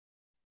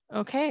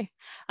Okay,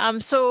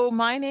 so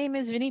my name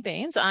is Vini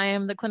Bains. I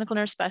am the clinical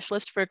nurse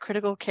specialist for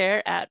critical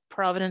care at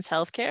Providence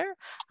Healthcare.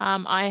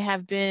 I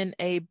have been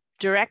a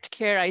direct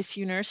care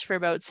ICU nurse for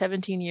about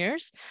 17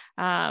 years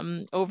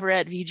over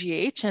at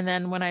VGH. And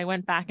then when I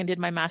went back and did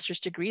my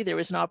master's degree, there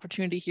was an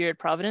opportunity here at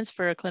Providence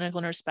for a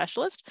clinical nurse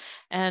specialist.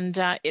 And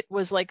it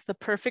was like the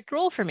perfect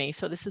role for me.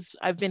 So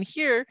I've been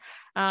here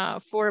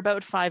for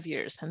about 5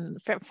 years, and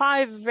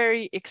 5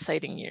 very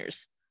exciting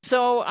years.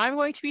 So I'm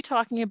going to be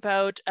talking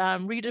about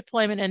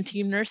redeployment and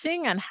team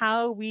nursing and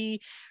how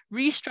we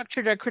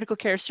restructured our critical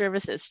care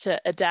services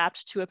to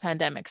adapt to a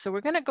pandemic. So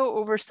we're going to go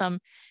over some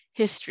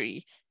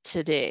history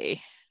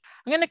today.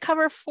 I'm going to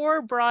cover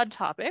 4 broad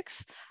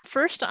topics.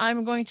 First,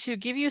 I'm going to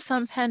give you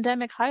some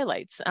pandemic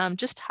highlights,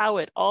 just how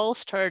it all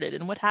started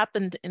and what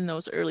happened in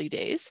those early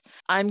days.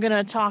 I'm going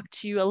to talk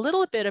to you a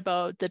little bit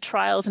about the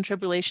trials and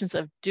tribulations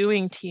of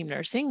doing team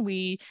nursing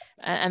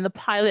and the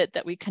pilot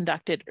that we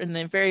conducted in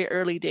the very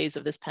early days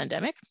of this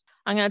pandemic.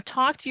 I'm going to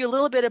talk to you a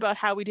little bit about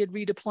how we did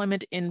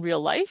redeployment in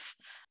real life,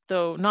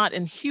 though not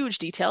in huge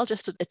detail,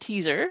 just a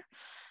teaser.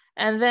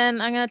 And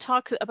then I'm going to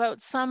talk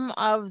about some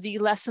of the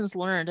lessons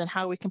learned and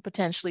how we can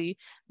potentially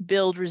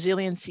build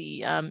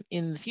resiliency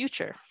in the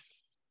future.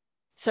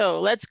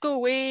 So let's go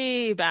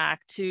way back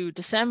to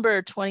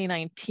December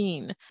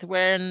 2019,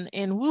 when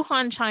in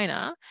Wuhan,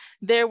 China,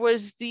 there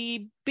was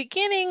the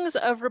beginnings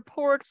of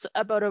reports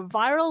about a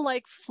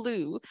viral-like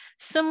flu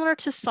similar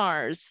to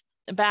SARS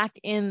back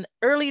in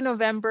early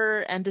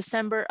November and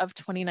December of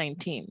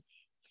 2019.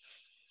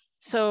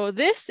 So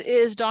this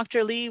is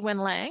Dr. Li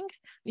Wenlang.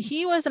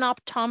 He was an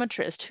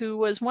optometrist who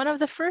was one of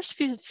the first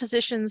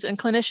physicians and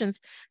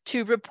clinicians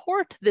to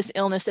report this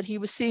illness that he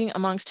was seeing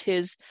amongst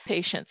his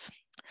patients.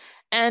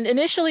 And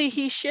initially,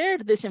 he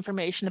shared this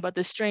information about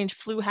this strange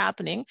flu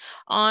happening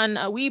on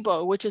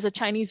Weibo, which is a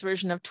Chinese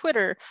version of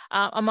Twitter,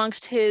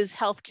 amongst his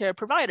healthcare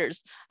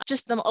providers,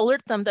 just to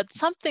alert them that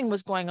something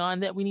was going on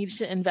that we needed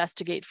to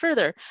investigate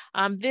further.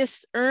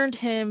 This earned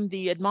him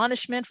the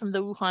admonishment from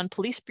the Wuhan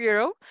Police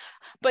Bureau,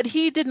 but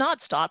he did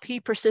not stop. He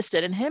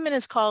persisted, and him and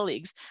his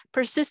colleagues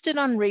persisted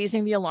on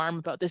raising the alarm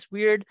about this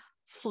weird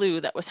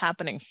flu that was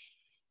happening.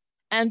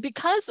 And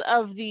because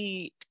of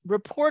the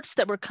reports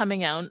that were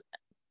coming out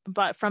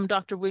from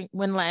Dr.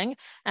 Wenlang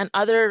and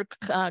other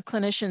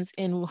clinicians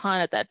in Wuhan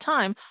at that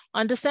time,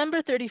 on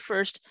December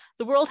 31st,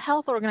 the World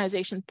Health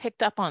Organization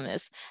picked up on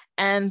this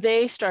and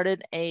they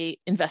started an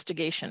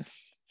investigation.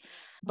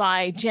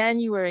 By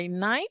January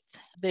 9th,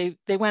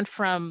 they went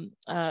from,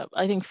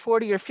 I think,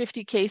 40 or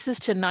 50 cases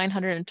to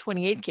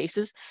 928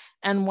 cases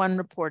and 1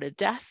 reported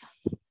death.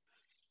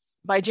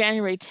 By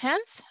January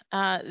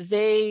 10th,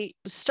 they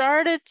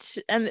started,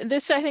 and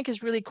this I think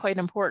is really quite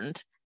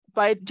important.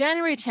 By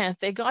January 10th,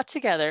 they got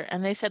together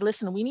and they said,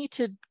 listen, we need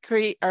to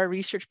create our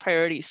research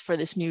priorities for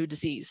this new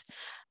disease.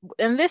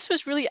 And this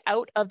was really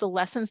out of the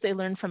lessons they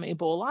learned from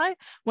Ebola.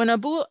 When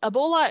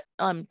Ebola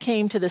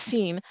came to the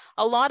scene,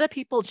 a lot of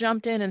people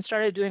jumped in and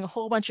started doing a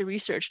whole bunch of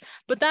research,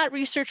 but that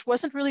research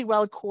wasn't really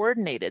well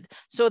coordinated.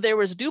 So there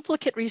was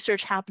duplicate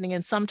research happening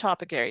in some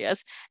topic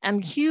areas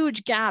and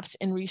huge gaps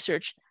in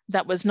research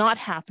that was not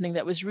happening,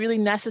 that was really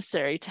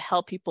necessary to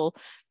help people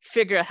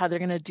figure out how they're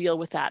going to deal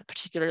with that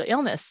particular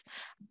illness.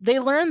 They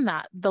learned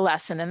the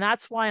lesson, and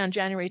that's why on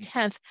January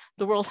 10th,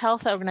 the World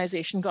Health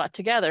Organization got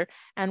together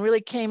and really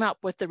came up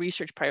with the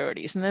research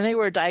priorities. And then they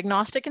were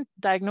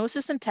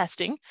diagnosis and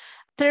testing,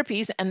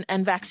 therapies,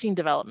 and vaccine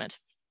development.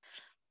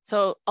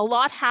 So a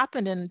lot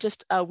happened in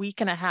just a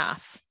week and a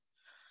half.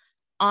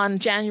 On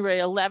January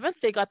 11th,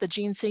 they got the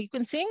gene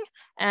sequencing,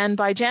 and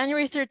by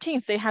January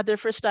 13th, they had their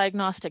first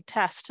diagnostic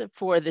test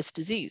for this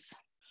disease.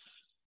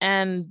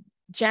 And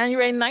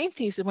January 9th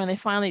is when they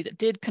finally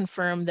did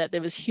confirm that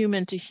there was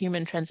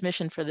human-to-human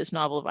transmission for this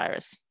novel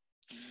virus.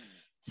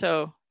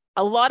 So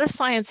a lot of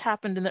science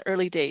happened in the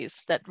early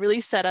days that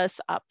really set us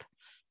up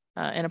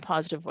in a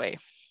positive way.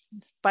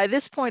 By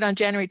this point on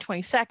January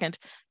 22nd,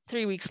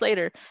 3 weeks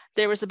later,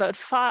 there was about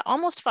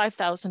almost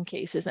 5,000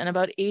 cases and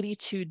about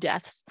 82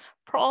 deaths,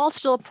 all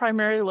still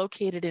primarily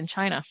located in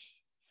China.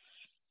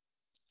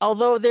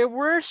 Although there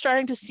were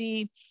starting to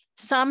see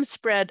some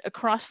spread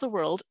across the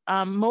world,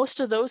 most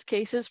of those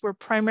cases were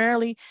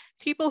primarily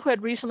people who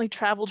had recently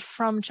traveled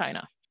from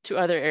China to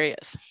other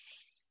areas.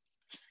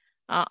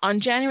 On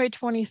January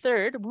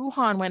 23rd,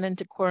 Wuhan went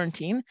into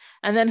quarantine,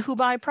 and then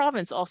Hubei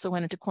province also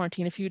went into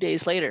quarantine a few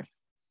days later.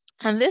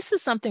 And this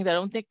is something that I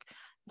don't think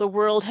the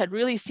world had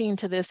really seen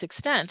to this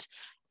extent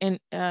in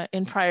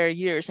prior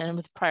years and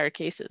with prior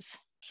cases.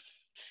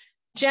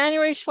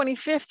 January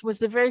 25th was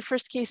the very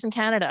first case in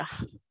Canada,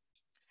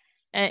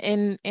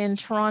 in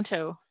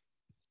Toronto.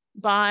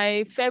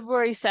 By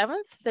February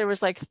 7th, there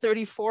was like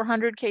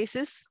 3,400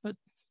 cases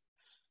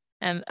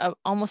and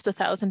almost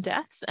 1,000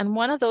 deaths. And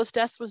one of those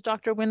deaths was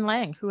Dr.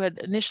 Wenlang, who had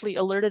initially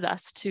alerted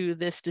us to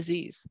this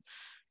disease.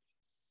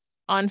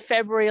 On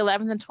February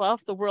 11th and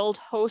 12th, the world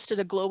hosted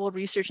a global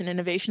research and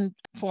innovation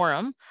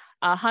forum.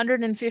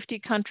 150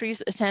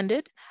 countries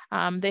attended.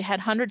 They had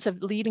hundreds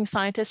of leading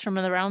scientists from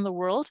around the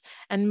world,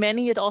 and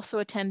many had also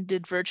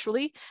attended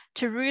virtually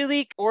to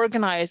really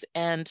organize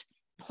and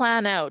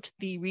plan out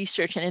the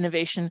research and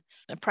innovation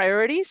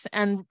priorities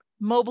and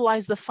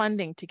mobilize the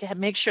funding to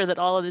make sure that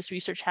all of this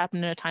research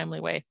happened in a timely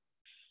way.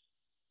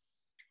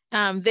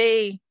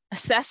 They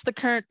assessed the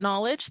current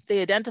knowledge,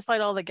 they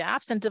identified all the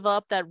gaps and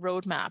developed that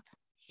roadmap.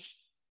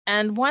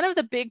 And one of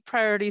the big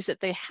priorities that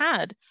they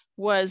had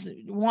was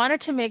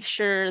wanted to make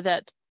sure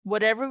that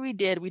whatever we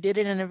did it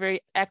in a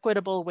very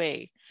equitable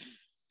way.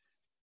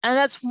 And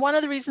that's one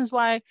of the reasons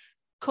why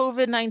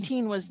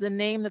COVID-19 was the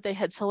name that they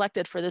had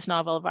selected for this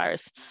novel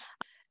virus.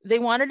 They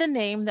wanted a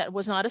name that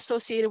was not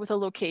associated with a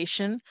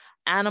location,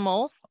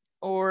 animal,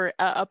 or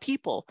a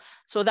people.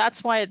 So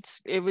that's why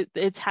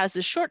it has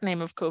the short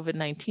name of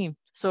COVID-19.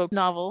 So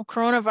novel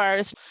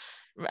coronavirus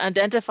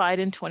identified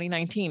in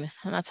 2019,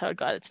 and that's how it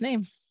got its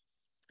name.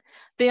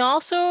 They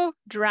also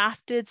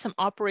drafted some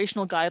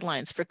operational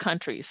guidelines for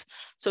countries.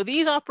 So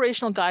these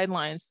operational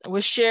guidelines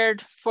was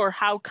shared for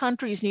how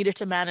countries needed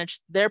to manage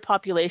their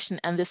population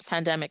and this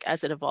pandemic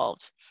as it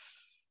evolved.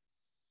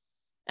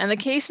 And the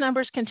case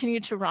numbers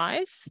continued to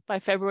rise by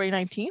February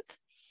 19th.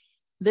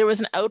 There was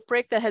an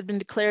outbreak that had been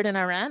declared in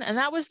Iran, and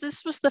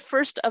this was the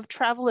first of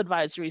travel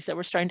advisories that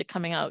were starting to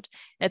coming out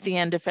at the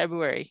end of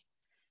February.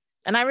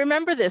 And I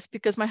remember this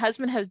because my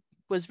husband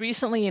was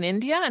recently in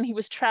India and he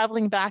was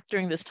traveling back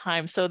during this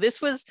time. So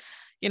this was,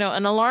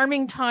 an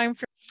alarming time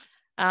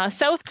for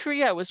South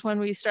Korea was when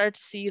we started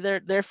to see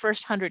their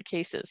first 100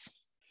 cases.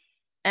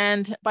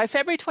 And by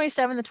February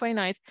 27th and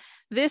 29th,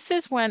 this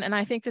is when, and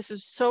I think this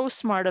is so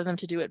smart of them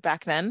to do it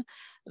back then,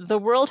 the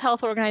World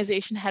Health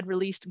Organization had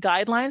released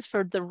guidelines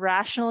for the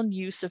rational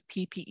use of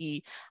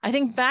PPE. I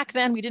think back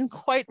then we didn't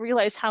quite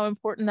realize how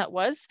important that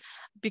was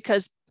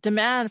because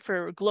demand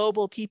for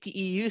global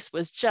PPE use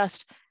was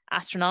just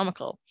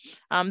astronomical.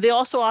 They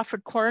also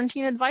offered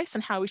quarantine advice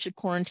on how we should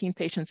quarantine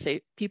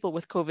people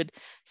with COVID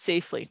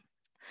safely.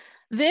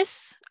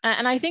 This,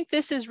 and I think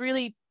this is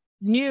really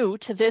new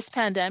to this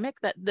pandemic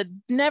that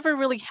never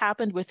really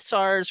happened with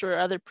SARS or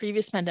other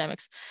previous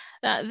pandemics.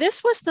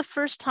 This was the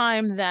first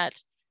time that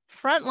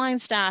frontline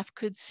staff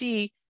could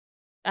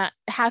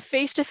have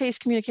face-to-face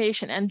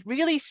communication and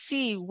really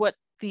see what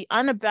the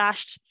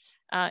unabashed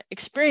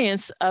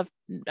experience of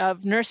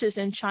nurses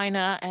in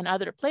China and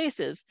other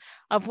places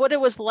of what it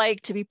was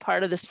like to be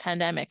part of this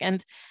pandemic.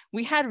 And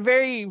we had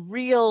very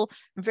real,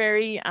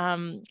 very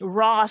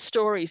raw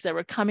stories that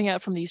were coming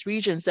out from these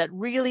regions that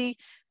really,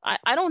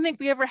 I don't think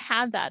we ever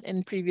had that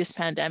in previous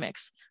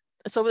pandemics.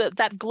 So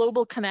that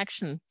global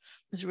connection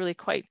was really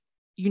quite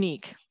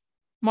unique.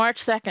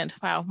 March 2nd,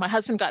 wow, my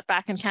husband got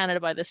back in Canada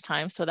by this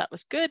time, so that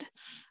was good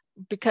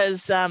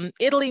because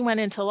Italy went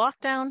into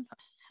lockdown.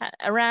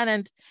 Iran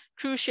and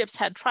cruise ships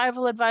had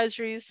travel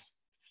advisories.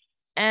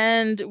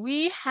 And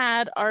we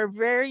had our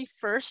very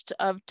first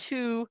of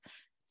 2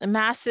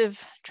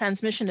 massive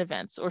transmission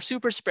events or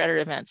super spreader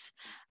events.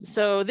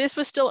 So this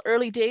was still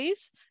early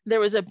days. There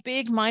was a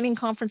big mining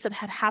conference that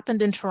had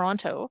happened in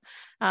Toronto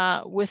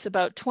with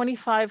about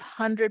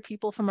 2,500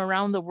 people from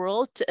around the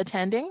world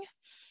attending.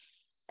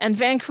 And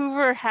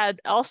Vancouver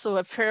had also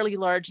a fairly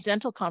large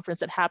dental conference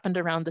that happened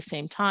around the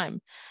same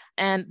time.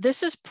 And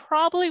this is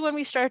probably when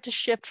we started to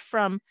shift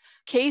from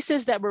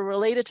cases that were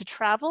related to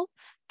travel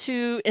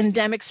to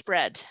endemic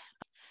spread.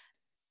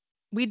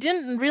 We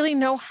didn't really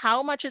know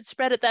how much it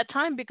spread at that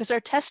time because our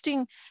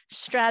testing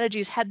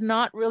strategies had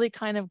not really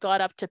kind of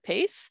got up to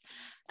pace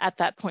at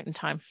that point in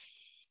time.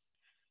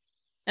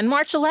 And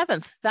March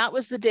 11th, that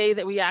was the day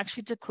that we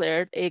actually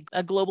declared a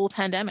global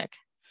pandemic.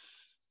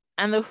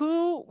 And the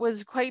WHO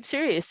was quite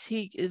serious.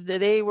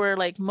 They were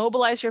like,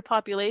 mobilize your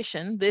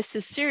population. This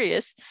is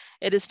serious.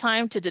 It is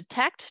time to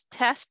detect,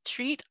 test,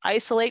 treat,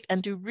 isolate,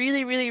 and do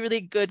really, really,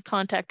 really good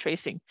contact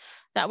tracing.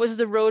 That was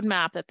the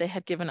roadmap that they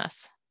had given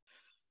us.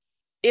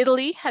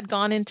 Italy had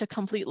gone into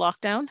complete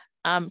lockdown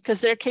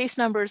because their case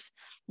numbers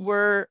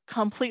were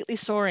completely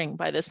soaring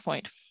by this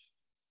point.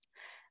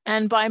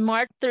 And by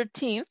March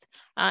 13th,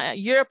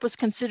 Europe was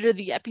considered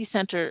the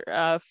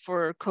epicenter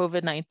for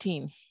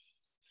COVID-19.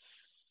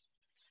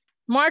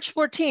 March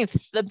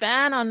 14th, the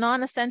ban on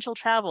non-essential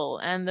travel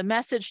and the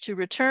message to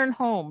return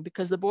home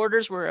because the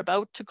borders were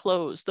about to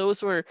close.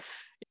 Those were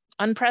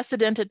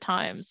unprecedented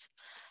times.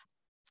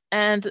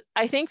 And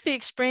I think the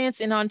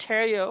experience in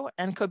Ontario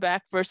and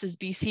Quebec versus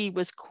BC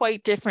was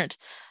quite different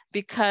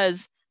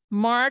because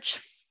March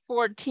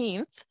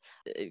 14th,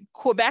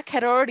 Quebec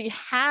had already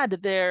had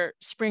their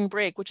spring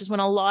break, which is when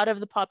a lot of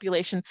the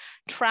population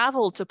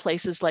traveled to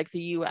places like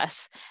the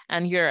US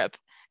and Europe.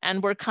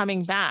 And we're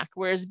coming back.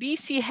 Whereas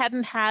BC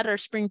hadn't had our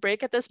spring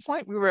break at this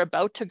point. We were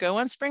about to go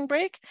on spring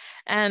break.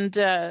 And,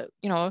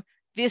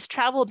 this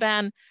travel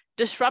ban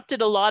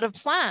disrupted a lot of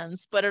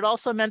plans, but it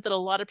also meant that a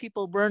lot of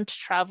people weren't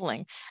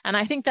traveling. And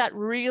I think that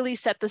really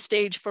set the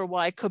stage for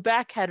why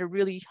Quebec had a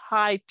really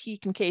high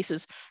peak in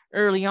cases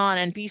early on,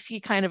 and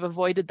BC kind of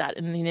avoided that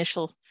in the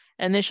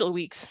initial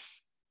weeks.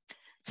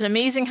 It's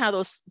amazing how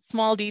those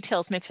small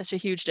details make such a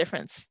huge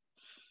difference.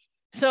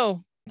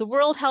 So The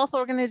World Health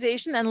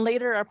Organization and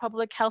later our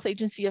Public Health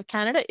Agency of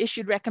Canada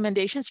issued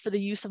recommendations for the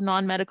use of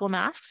non-medical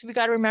masks. We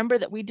got to remember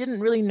that we didn't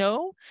really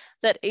know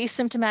that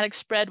asymptomatic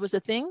spread was a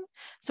thing.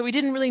 So we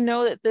didn't really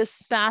know that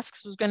this mask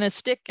was going to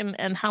stick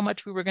and how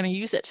much we were going to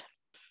use it.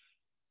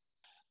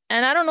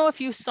 And I don't know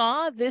if you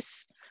saw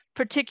this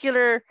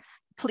particular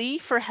plea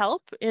for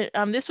help.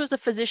 This was a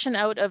physician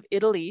out of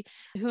Italy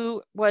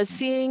who was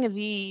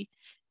seeing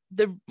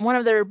one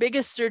of their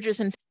biggest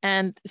surges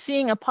and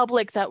seeing a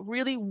public that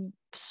really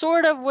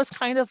sort of was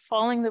kind of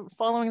following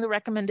the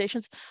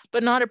recommendations,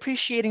 but not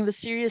appreciating the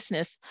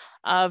seriousness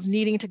of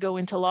needing to go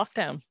into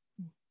lockdown.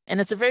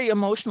 And it's a very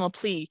emotional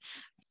plea.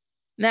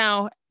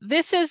 Now,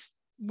 this is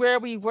where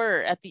we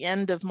were at the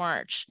end of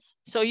March.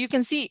 So you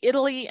can see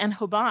Italy and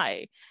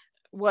Hubei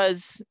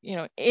was,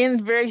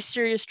 in very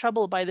serious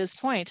trouble by this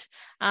point.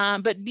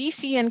 But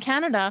BC and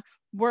Canada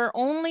were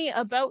only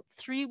about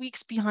 3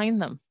 weeks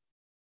behind them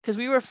because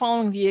we were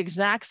following the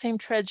exact same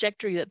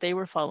trajectory that they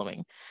were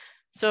following.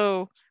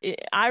 So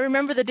I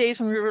remember the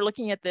days when we were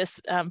looking at this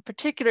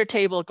particular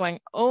table going,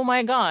 oh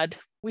my God,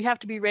 we have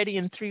to be ready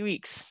in 3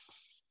 weeks.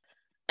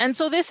 And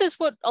so this is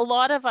what a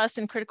lot of us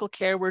in critical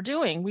care were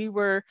doing. We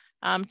were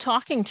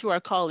talking to our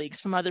colleagues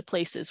from other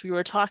places.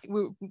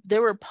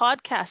 There were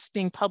podcasts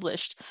being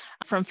published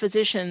from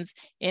physicians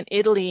in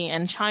Italy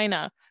and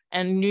China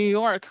and New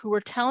York who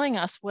were telling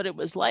us what it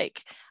was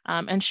like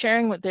and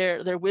sharing with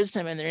their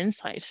wisdom and their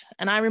insight.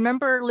 And I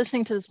remember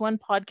listening to this one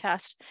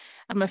podcast.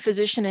 I'm a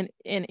physician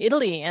in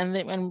Italy,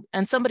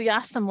 and somebody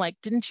asked them, like,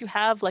 didn't you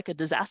have like a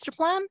disaster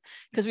plan?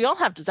 Because we all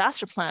have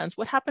disaster plans.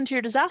 What happened to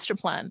your disaster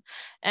plan?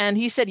 And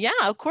he said, yeah,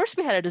 of course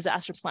we had a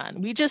disaster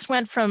plan. We just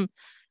went from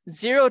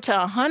 0 to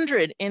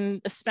 100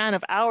 in a span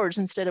of hours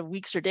instead of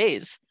weeks or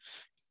days.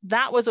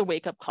 That was a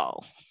wake-up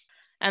call.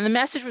 And the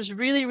message was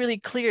really, really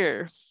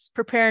clear.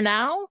 Prepare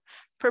now,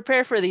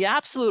 prepare for the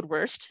absolute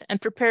worst,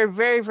 and prepare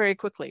very, very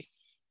quickly.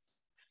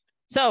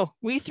 So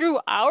we threw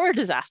our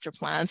disaster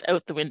plans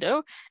out the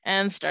window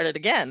and started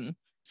again.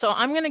 So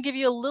I'm going to give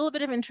you a little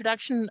bit of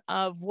introduction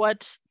of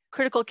what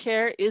critical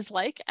care is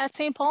like at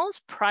St.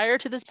 Paul's prior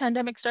to this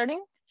pandemic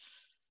starting.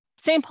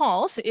 St.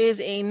 Paul's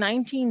is a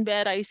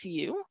 19-bed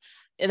ICU.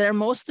 They're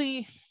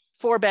mostly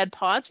 4-bed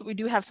pods, but we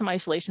do have some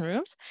isolation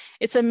rooms.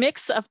 It's a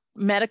mix of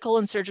medical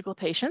and surgical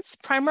patients,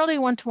 primarily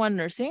one-to-one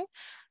nursing,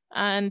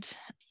 and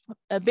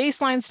a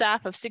baseline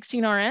staff of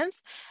 16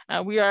 RNs.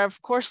 We are,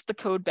 of course, the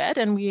code bed,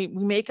 and we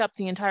make up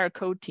the entire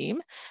code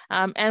team.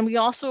 And we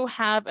also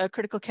have a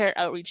critical care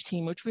outreach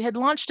team, which we had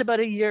launched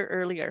about a year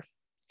earlier.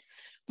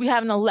 We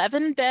have an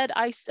 11-bed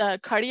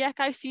cardiac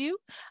ICU.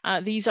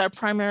 These are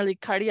primarily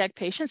cardiac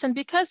patients. And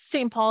because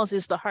St. Paul's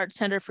is the heart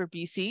center for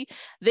BC,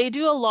 they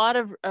do a lot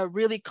of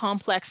really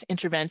complex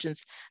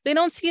interventions. They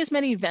don't see as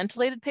many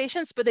ventilated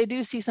patients, but they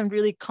do see some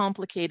really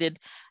complicated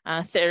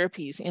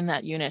therapies in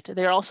that unit.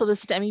 They're also the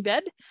STEMI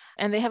bed,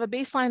 and they have a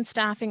baseline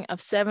staffing of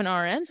 7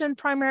 RNs and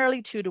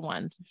primarily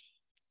 2-to-1.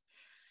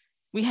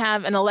 We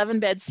have an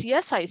 11-bed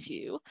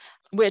CSICU,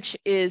 which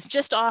is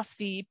just off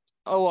the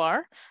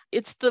OR.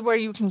 It's where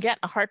you can get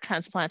a heart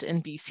transplant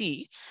in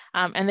BC.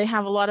 And they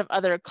have a lot of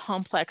other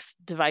complex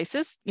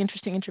devices,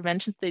 interesting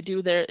interventions they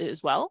do there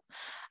as well.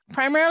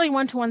 Primarily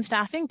one-to-one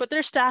staffing, but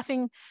their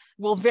staffing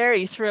will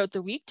vary throughout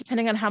the week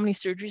depending on how many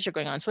surgeries are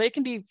going on. So it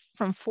can be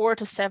from 4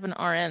 to 7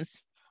 RNs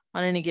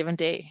on any given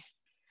day.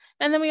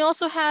 And then we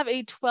also have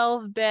a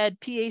 12-bed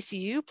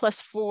PACU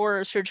plus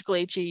 4 surgical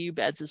HAU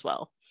beds as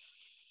well.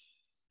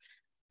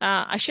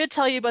 I should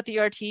tell you about the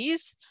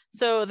RTs.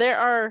 So there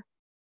are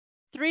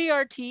 3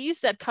 RTs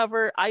that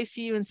cover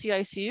ICU and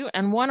CICU,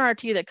 and 1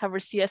 RT that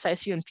covers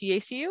CSICU and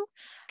PACU,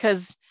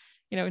 because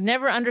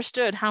never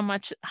understood how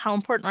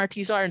important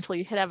RTs are until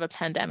you have a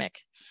pandemic.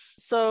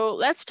 So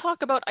let's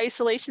talk about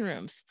isolation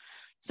rooms.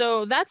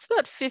 So that's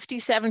about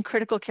 57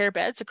 critical care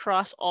beds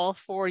across all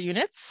 4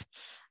 units.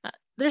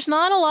 There's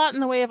not a lot in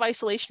the way of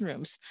isolation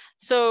rooms.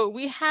 So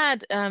we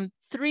had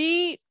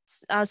 3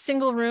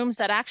 single rooms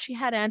that actually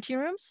had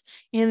anterooms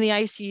in the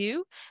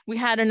ICU. We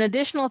had an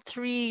additional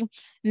 3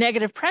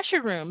 negative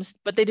pressure rooms,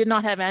 but they did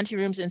not have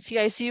anterooms in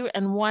CICU,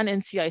 and 1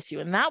 in CICU.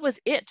 And that was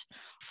it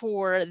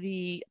for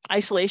the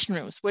isolation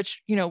rooms,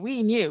 which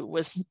we knew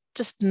was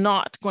just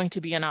not going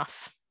to be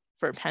enough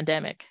for a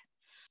pandemic.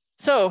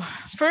 So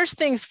first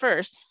things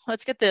first,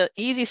 let's get the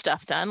easy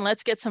stuff done.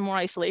 Let's get some more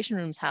isolation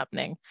rooms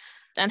happening.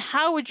 And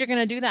how would you going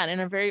to do that in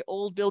a very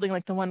old building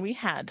like the one we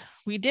had?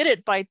 We did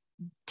it by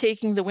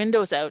taking the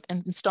windows out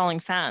and installing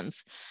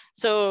fans.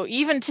 So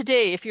even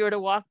today, if you were to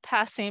walk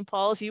past St.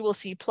 Paul's, you will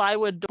see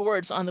plywood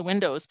boards on the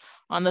windows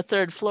on the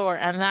 3rd floor,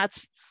 and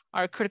that's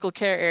our critical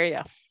care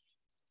area.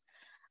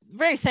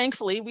 Very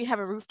thankfully, we have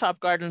a rooftop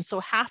garden. So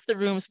half the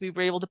rooms we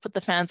were able to put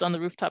the fans on the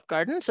rooftop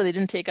garden so they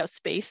didn't take up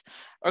space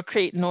or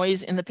create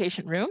noise in the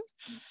patient room.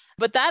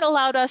 But that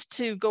allowed us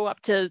to go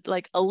up to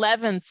like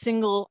 11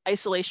 single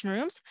isolation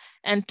rooms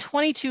and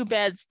 22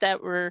 beds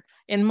that were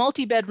in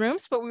multi-bed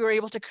rooms, but we were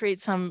able to create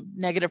some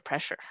negative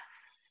pressure.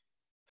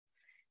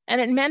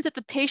 And it meant that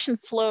the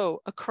patient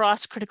flow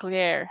across critical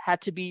care had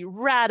to be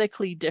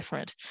radically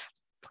different.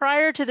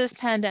 prior to this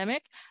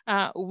pandemic,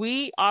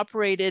 we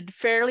operated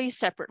fairly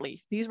separately.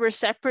 These were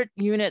separate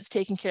units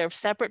taking care of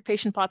separate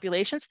patient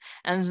populations,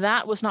 and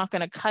that was not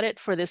going to cut it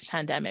for this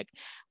pandemic.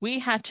 We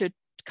had to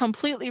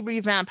completely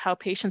revamp how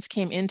patients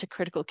came into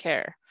critical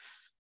care.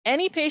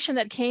 Any patient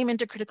that came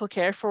into critical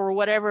care for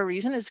whatever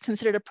reason is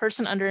considered a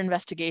person under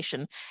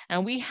investigation.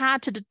 And we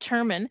had to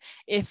determine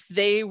if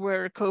they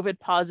were COVID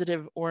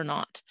positive or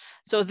not.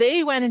 So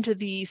they went into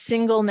the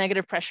single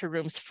negative pressure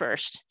rooms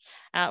first.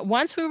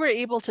 Once we were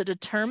able to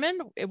determine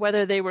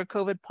whether they were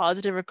COVID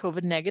positive or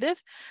COVID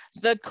negative,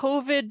 the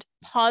COVID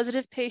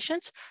positive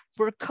patients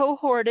were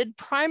cohorted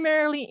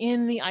primarily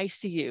in the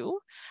ICU,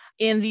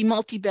 in the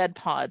multi-bed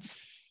pods.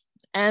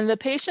 And the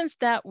patients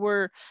that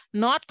were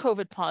not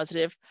COVID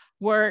positive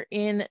were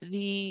in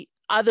the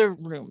other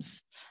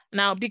rooms.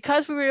 Now,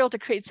 because we were able to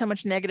create so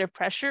much negative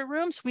pressure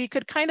rooms, we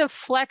could kind of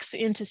flex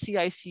into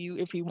CICU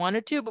if we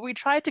wanted to, but we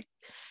tried to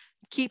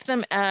keep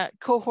them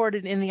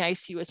cohorted in the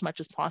ICU as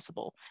much as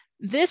possible.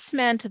 This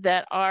meant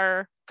that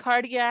our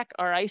cardiac,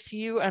 our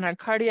ICU, and our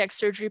cardiac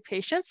surgery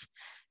patients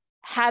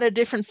had a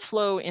different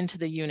flow into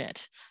the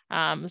unit.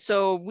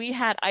 So we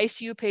had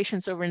ICU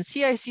patients over in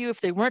CICU.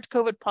 If they weren't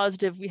COVID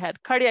positive, we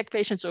had cardiac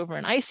patients over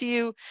in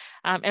ICU,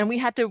 and we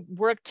had to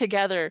work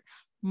together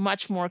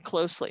much more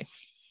closely.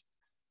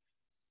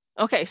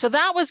 Okay, so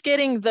that was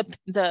getting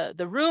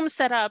the room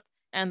set up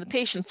and the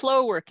patient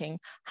flow working.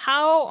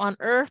 How on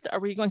earth are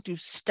we going to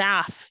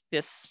staff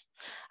this?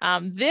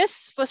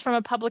 This was from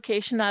a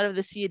publication out of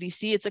the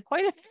CNSABC. It's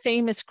quite a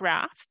famous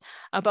graph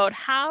about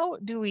how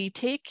do we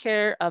take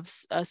care of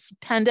a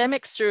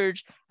pandemic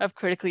surge of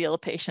critically ill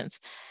patients.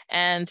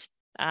 And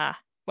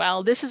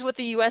well, this is what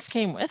the US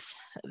came with.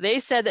 They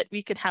said that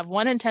we could have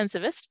 1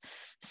 intensivist,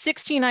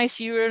 16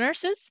 ICU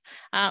nurses,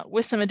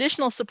 with some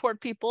additional support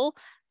people,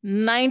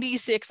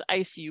 96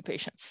 ICU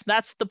patients.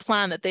 That's the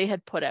plan that they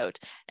had put out.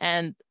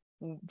 And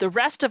the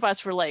rest of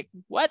us were like,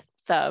 what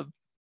the,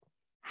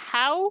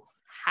 how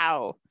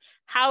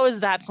is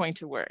that going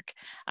to work?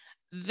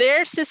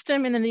 Their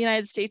system in the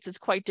United States is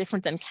quite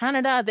different than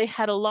Canada. They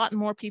had a lot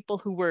more people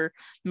who were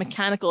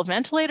mechanical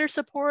ventilator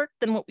support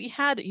than what we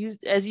had.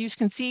 As you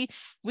can see,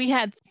 we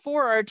had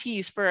 4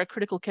 RTs for a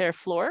critical care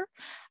floor,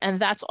 and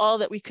that's all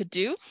that we could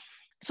do.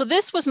 So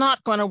this was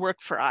not going to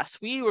work for us.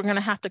 We were going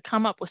to have to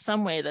come up with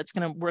some way that's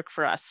going to work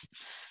for us.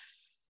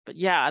 But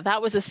yeah,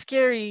 that was a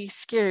scary,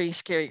 scary,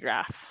 scary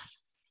graph.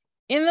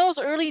 In those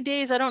early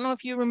days, I don't know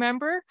if you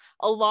remember,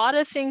 a lot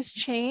of things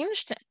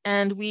changed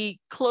and we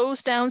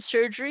closed down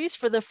surgeries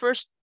for the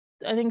first,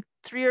 I think,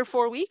 3 or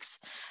 4 weeks.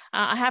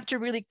 I have to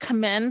really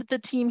commend the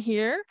team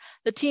here.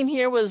 The team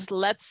here was,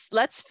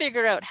 let's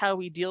figure out how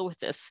we deal with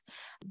this.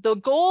 The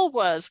goal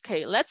was,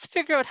 okay, let's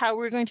figure out how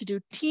we're going to do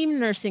team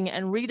nursing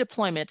and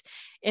redeployment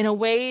in a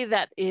way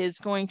that is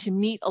going to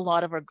meet a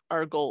lot of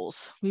our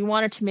goals. We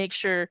wanted to make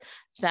sure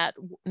that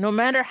no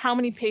matter how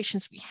many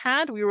patients we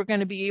had, we were going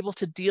to be able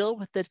to deal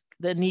with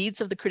the needs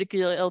of the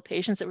critically ill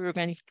patients that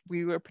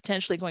we were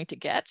potentially going to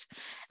get.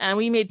 And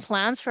we made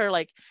plans for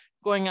like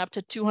going up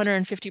to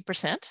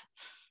 250%.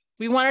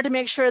 We wanted to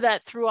make sure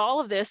that through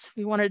all of this,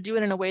 we wanted to do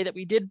it in a way that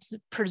we did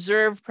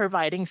preserve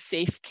providing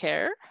safe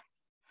care.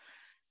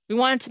 We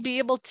wanted to be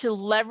able to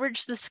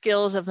leverage the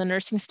skills of the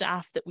nursing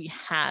staff that we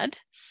had,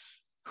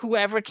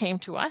 whoever came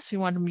to us. We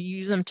wanted to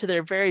use them to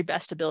their very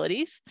best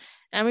abilities.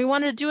 And we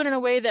wanted to do it in a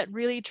way that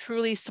really,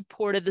 truly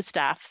supported the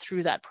staff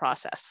through that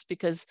process,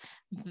 because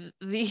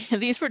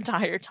these were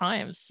dire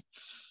times.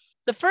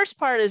 The first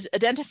part is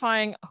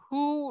identifying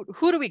who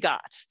do we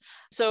got.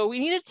 So we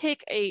need to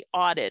take an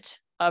audit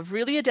of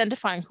really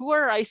identifying who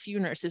are our ICU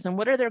nurses and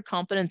what are their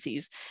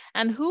competencies,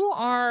 and who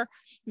are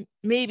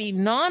maybe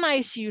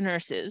non-ICU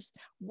nurses.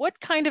 What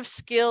kind of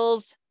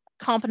skills,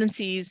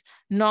 competencies,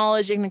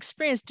 knowledge, and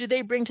experience do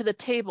they bring to the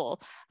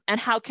table, and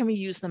how can we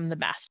use them the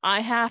best? I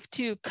have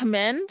to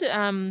commend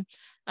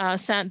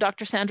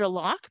Dr. Sandra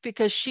Locke,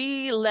 because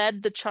she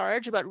led the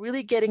charge about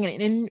really getting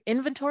an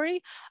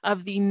inventory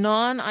of the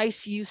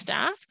non-ICU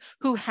staff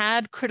who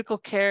had critical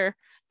care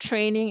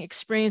training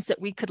experience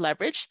that we could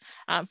leverage.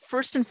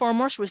 First and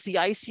foremost was the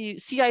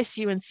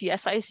CICU and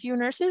CSICU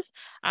nurses.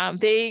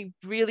 They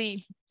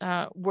really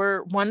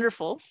were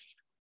wonderful,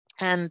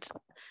 and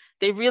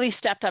they really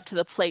stepped up to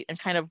the plate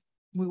and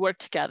we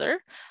worked together.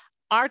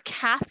 Our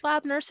cath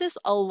lab nurses,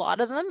 a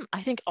lot of them,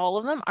 I think all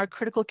of them, are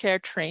critical care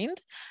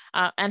trained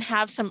and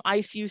have some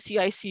ICU,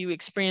 CICU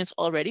experience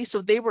already.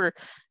 So they were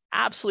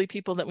absolutely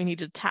people that we need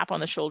to tap on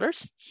the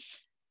shoulders.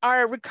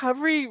 Our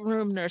recovery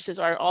room nurses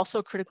are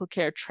also critical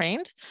care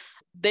trained.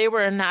 They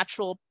were a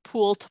natural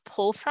pool to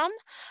pull from,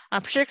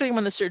 particularly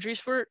when the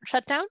surgeries were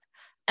shut down.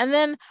 And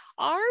then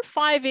our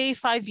 5A,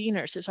 5B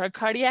nurses, our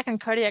cardiac and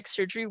cardiac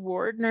surgery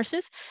ward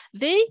nurses,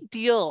 they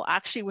deal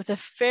actually with a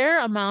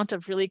fair amount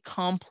of really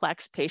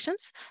complex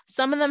patients.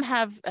 Some of them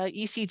have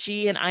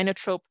ECG and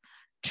inotrope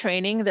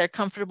training. They're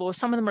comfortable.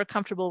 Some of them are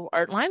comfortable with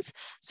art lines.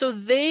 So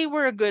they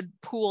were a good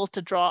pool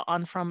to draw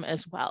on from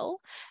as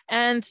well.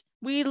 And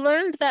we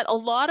learned that a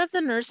lot of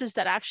the nurses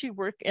that actually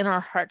work in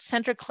our heart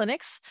center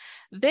clinics,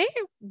 they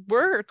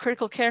were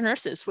critical care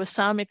nurses with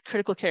some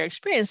critical care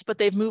experience, but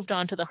they've moved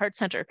on to the heart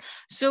center.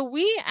 So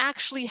we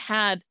actually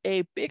had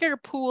a bigger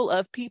pool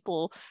of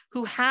people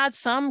who had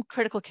some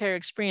critical care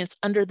experience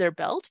under their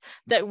belt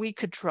that we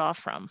could draw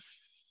from.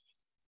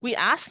 We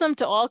asked them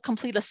to all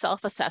complete a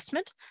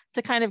self-assessment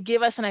to kind of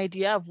give us an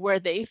idea of where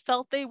they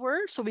felt they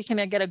were, so we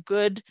can get a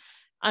good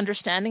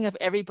understanding of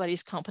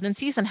everybody's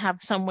competencies and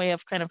have some way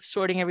of kind of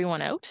sorting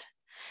everyone out.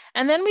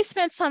 And then we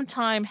spent some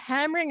time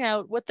hammering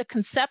out what the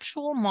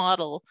conceptual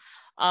model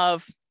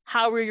of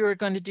how we were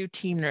going to do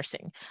team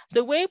nursing.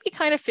 The way we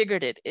kind of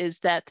figured it is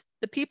that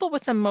the people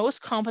with the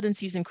most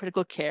competencies in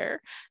critical care,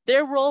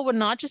 their role would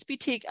not just be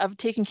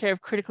taking care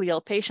of critically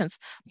ill patients,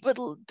 but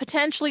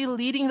potentially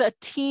leading the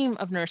team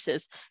of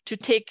nurses to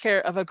take care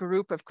of a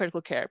group of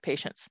critical care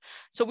patients.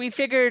 So we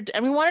figured,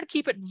 and we wanted to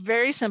keep it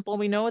very simple.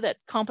 We know that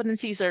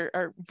competencies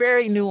are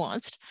very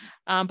nuanced,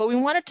 but we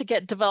wanted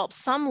to develop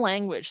some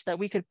language that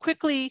we could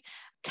quickly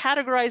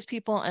categorize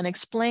people and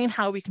explain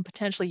how we can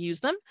potentially use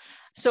them.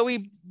 So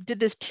we did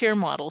this tier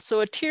model.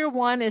 So a tier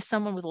 1 is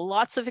someone with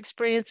lots of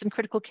experience in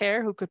critical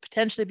care who could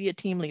potentially be a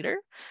team leader.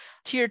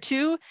 Tier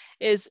 2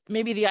 is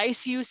maybe the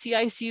ICU,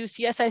 CICU,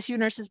 CSICU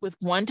nurses with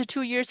 1 to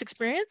 2 years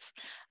experience.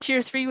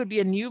 Tier 3 would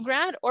be a new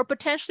grad, or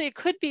potentially it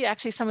could be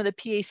actually some of the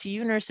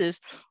PACU nurses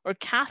or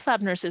cath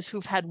lab nurses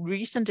who've had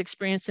recent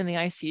experience in the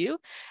ICU.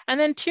 And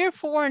then Tier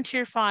 4 and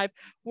Tier 5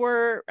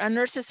 were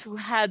nurses who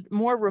had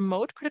more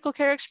remote critical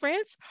care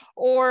experience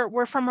or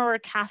were from our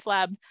cath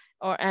lab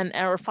or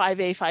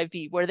 5A,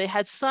 5B, where they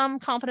had some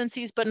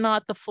competencies, but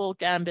not the full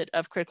gambit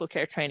of critical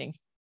care training.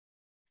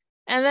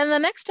 And then the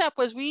next step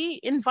was we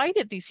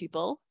invited these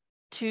people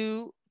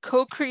to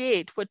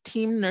co-create what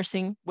team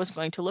nursing was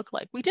going to look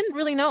like. We didn't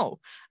really know,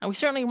 and we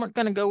certainly weren't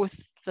going to go with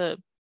the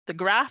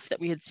graph that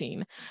we had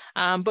seen,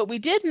 but we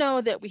did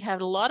know that we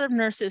had a lot of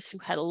nurses who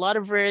had a lot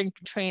of varying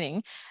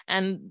training,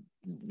 and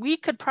we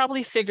could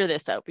probably figure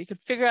this out. We could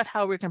figure out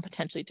how we can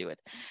potentially do it.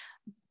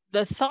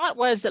 The thought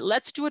was that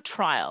let's do a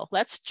trial.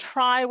 Let's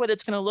try what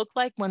it's going to look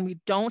like when we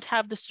don't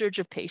have the surge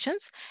of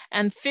patients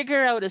and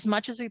figure out as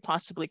much as we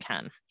possibly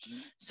can.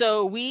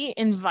 So we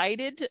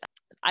invited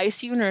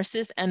ICU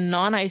nurses and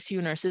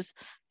non-ICU nurses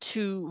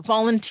to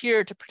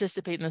volunteer to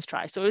participate in this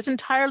trial. So it was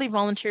entirely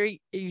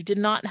voluntary. You did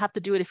not have to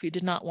do it if you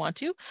did not want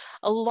to.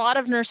 A lot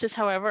of nurses,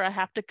 however, I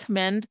have to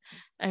commend,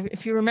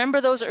 if you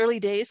remember those early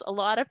days, a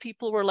lot of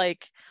people were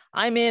like,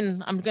 I'm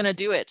in, I'm going to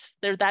do it.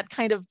 They're that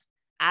kind of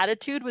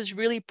attitude was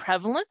really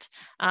prevalent.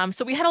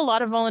 So we had a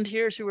lot of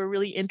volunteers who were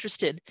really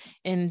interested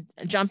in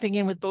jumping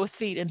in with both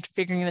feet and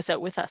figuring this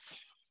out with us.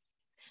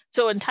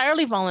 So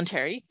entirely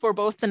voluntary for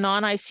both the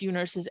non-ICU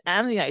nurses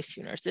and the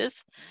ICU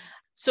nurses.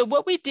 So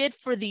what we did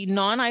for the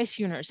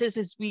non-ICU nurses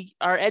is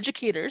our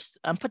educators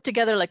put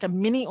together like a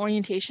mini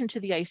orientation to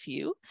the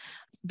ICU.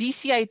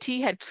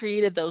 BCIT had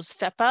created those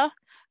FEPA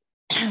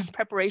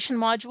preparation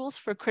modules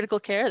for critical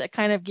care that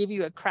kind of give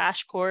you a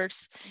crash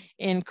course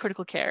in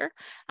critical care.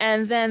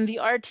 And then the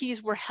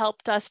RTs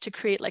helped us to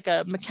create like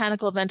a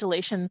mechanical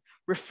ventilation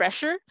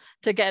refresher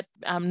to get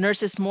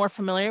nurses more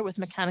familiar with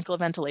mechanical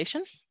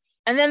ventilation.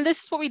 And then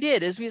this is what we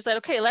did is we said,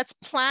 okay, let's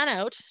plan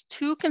out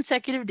 2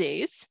 consecutive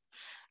days.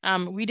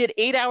 We did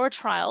 8-hour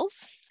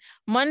trials.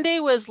 Monday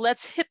was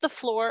let's hit the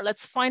floor,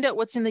 let's find out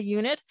what's in the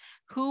unit,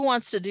 who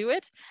wants to do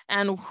it,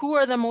 and who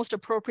are the most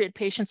appropriate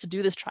patients to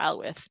do this trial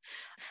with.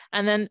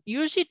 And then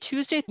usually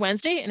Tuesday,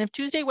 Wednesday, and if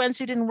Tuesday,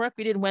 Wednesday didn't work,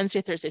 we did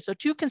Wednesday, Thursday. So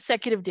 2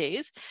 consecutive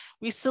days.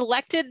 We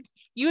selected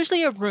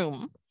usually a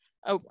room,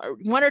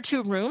 1 or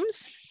 2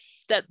 rooms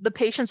that the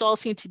patients all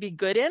seemed to be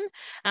good in.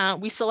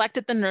 We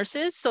selected the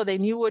nurses so they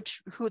knew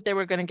who they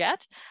were going to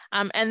get.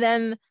 And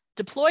then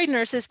deployed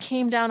nurses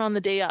came down on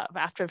the day of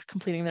after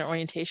completing their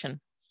orientation.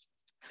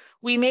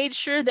 We made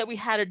sure that we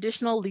had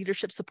additional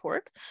leadership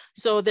support.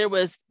 So there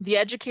was, the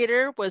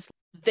educator was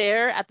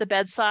there at the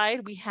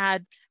bedside. We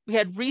had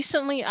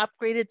recently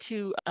upgraded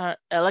to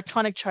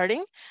electronic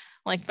charting,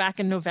 like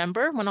back in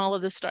November when all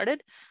of this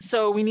started.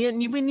 So we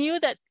knew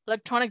that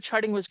electronic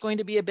charting was going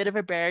to be a bit of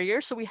a barrier.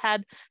 So we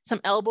had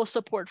some elbow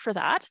support for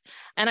that.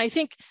 And I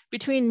think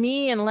between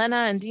me and Lena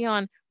and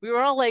Dion, we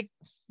were all like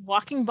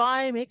walking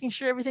by, making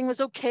sure everything was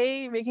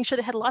okay, making sure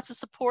they had lots of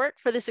support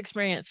for this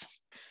experience.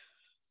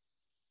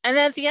 And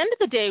then at the end of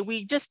the day,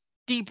 we just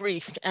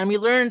debriefed and we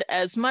learned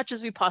as much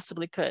as we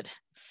possibly could.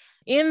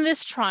 In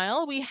this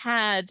trial, we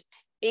had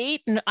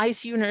 8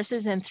 ICU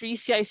nurses and 3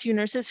 CICU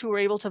nurses who were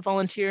able to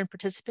volunteer and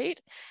participate.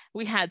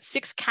 We had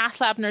 6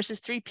 cath lab nurses,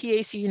 3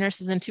 PACU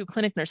nurses, and 2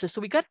 clinic nurses. So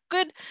we got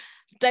good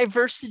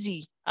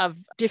diversity of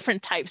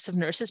different types of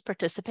nurses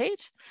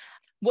participate.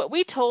 What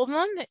we told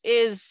them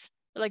is,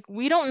 like,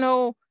 we don't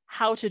know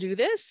how to do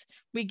this.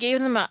 We gave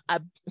them a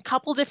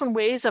couple different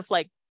ways of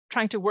like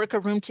trying to work a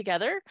room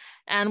together.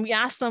 And we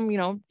asked them,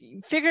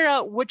 figure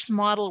out which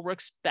model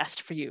works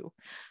best for you.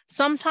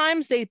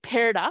 Sometimes they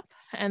paired up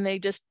and they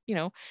just,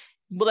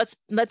 well,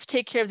 let's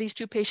take care of these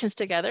two patients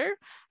together,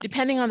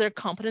 depending on their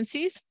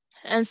competencies.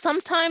 And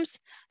sometimes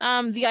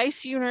the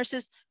ICU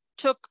nurses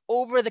took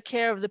over the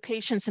care of the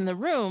patients in the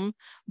room,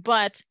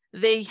 but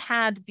they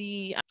had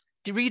the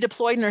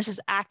redeployed nurses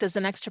act as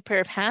an extra pair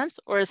of hands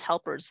or as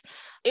helpers.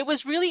 It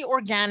was really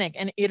organic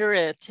and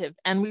iterative,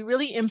 and we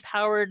really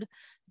empowered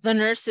the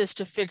nurses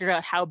to figure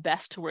out how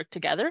best to work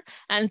together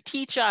and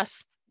teach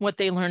us what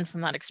they learned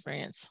from that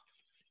experience.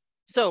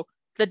 So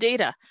the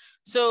data.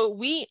 So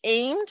we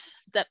aimed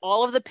that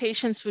all of the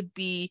patients would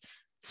be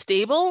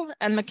stable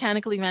and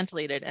mechanically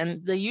ventilated,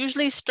 and they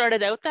usually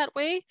started out that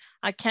way.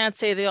 I can't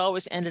say they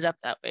always ended up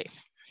that way.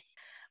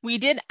 We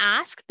did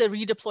ask the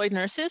redeployed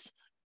nurses,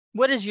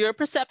 what is your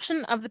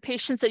perception of the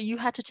patients that you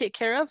had to take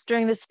care of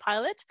during this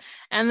pilot?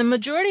 And the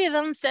majority of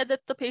them said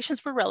that the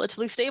patients were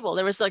relatively stable.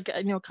 There was like,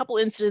 a couple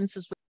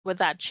incidences where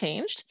that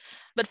changed,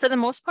 but for the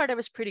most part, it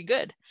was pretty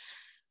good.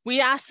 We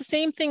asked the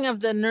same thing of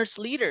the nurse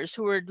leaders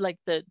who were like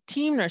the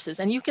team nurses,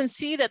 and you can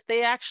see that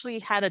they actually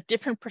had a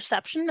different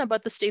perception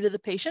about the state of the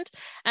patient.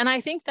 And I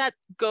think that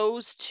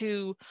goes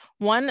to,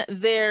 one,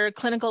 their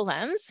clinical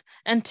lens,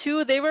 and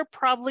two, they were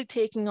probably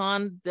taking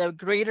on the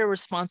greater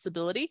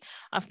responsibility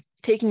of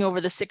taking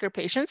over the sicker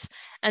patients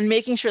and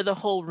making sure the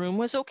whole room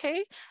was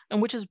okay,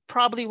 and which is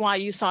probably why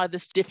you saw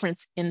this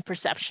difference in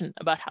perception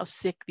about how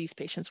sick these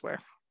patients were.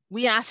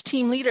 We asked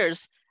team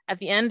leaders at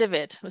the end of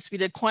it, we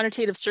did a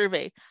quantitative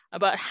survey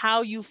about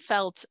how you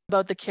felt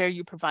about the care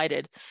you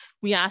provided.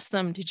 We asked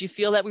them, did you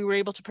feel that we were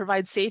able to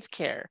provide safe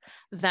care?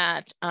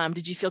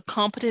 Did you feel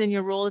competent in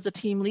your role as a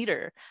team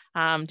leader?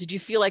 Did you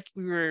feel like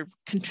we were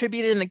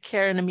contributing the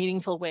care in a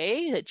meaningful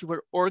way, that you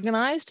were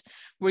organized?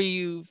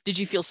 Did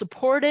you feel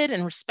supported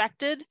and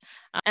respected?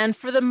 And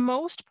for the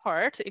most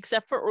part,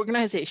 except for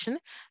organization,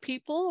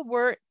 people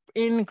were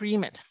in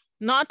agreement.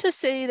 Not to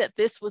say that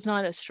this was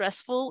not a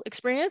stressful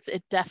experience,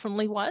 it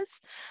definitely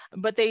was,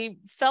 but they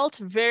felt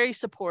very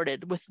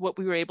supported with what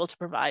we were able to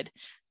provide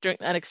during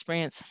that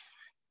experience.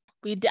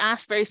 We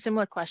asked very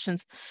similar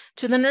questions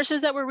to the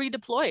nurses that were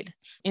redeployed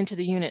into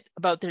the unit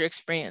about their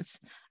experience.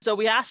 So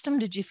we asked them,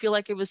 did you feel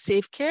like it was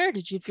safe care?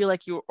 Did you feel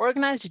like you were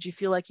organized? Did you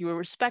feel like you were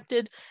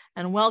respected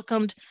and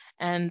welcomed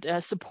and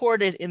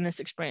supported in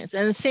this experience?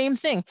 And the same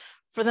thing,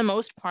 for the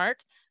most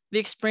part, the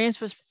experience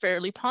was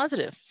fairly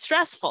positive.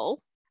 Stressful,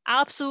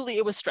 absolutely,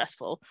 it was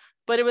stressful,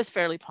 but it was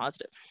fairly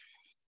positive.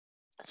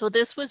 So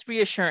this was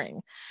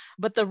reassuring,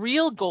 but the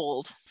real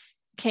gold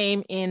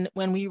came in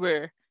when we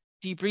were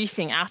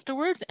debriefing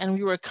afterwards and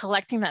we were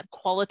collecting that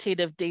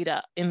qualitative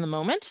data in the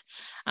moment.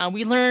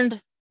 We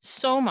learned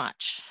so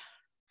much.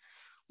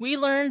 We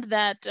learned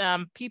that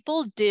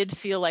people did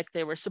feel like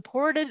they were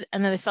supported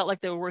and that they felt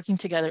like they were working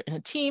together in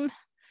a team.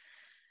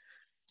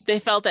 They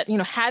felt that,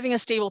 having a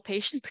stable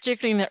patient,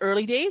 particularly in the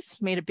early days,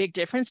 made a big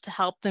difference to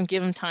help them,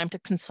 give them time to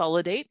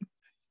consolidate.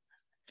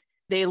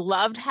 They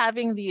loved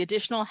having the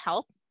additional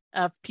help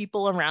of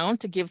people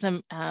around to give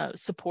them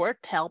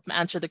support to help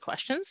answer the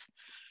questions.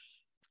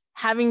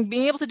 Being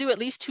able to do at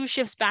least 2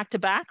 shifts back to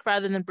back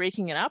rather than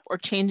breaking it up or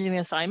changing the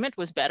assignment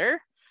was better.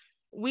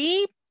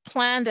 We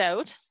planned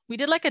out, we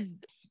did like a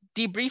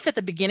debrief at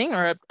the beginning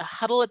or a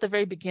huddle at the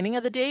very beginning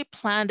of the day,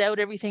 planned out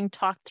everything,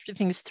 talked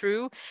things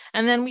through.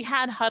 And then we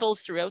had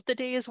huddles throughout the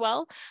day as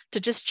well to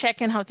just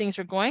check in how things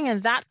are going.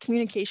 And that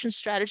communication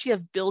strategy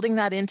of building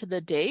that into the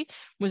day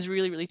was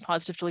really, really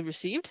positively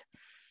received.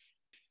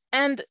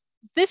 And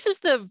this is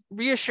the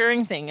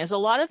reassuring thing, is a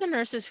lot of the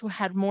nurses who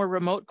had more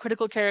remote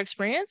critical care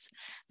experience,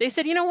 they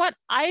said, you know what,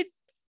 I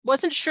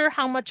wasn't sure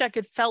how much I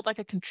felt I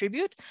could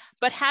contribute,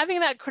 but having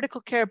that critical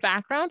care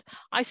background,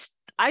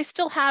 I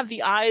still have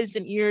the eyes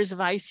and ears of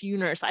ICU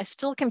nurse. I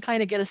still can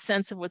kind of get a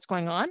sense of what's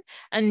going on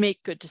and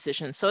make good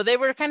decisions. So they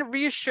were kind of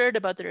reassured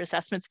about their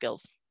assessment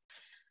skills.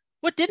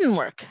 What didn't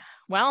work?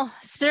 Well,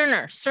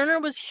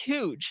 Cerner was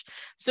huge.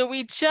 So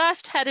we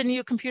just had a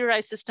new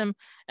computerized system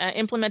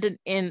implemented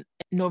in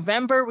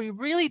November. We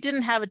really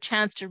didn't have a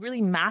chance to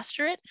really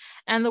master it.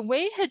 And the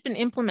way it had been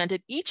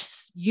implemented, each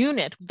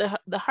unit, the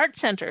heart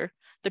center,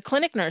 the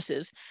clinic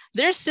nurses,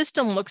 their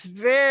system looks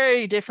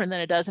very different than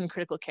it does in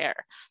critical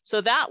care.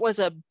 So that was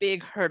a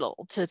big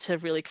hurdle to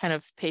really kind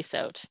of pace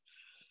out.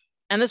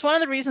 And that's one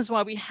of the reasons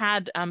why we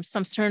had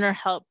some Cerner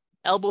help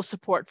elbow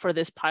support for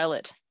this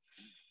pilot.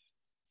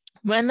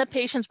 When the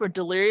patients were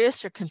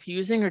delirious or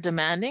confusing or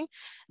demanding,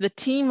 the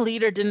team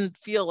leader didn't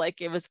feel like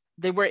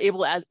they were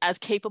able as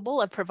capable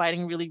of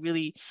providing really,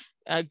 really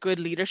good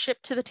leadership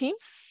to the team.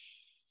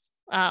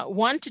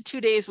 1 to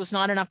 2 days was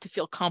not enough to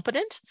feel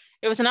competent.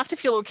 It was enough to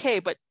feel okay,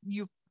 but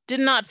you did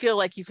not feel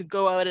like you could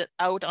go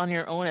out on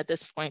your own at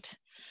this point.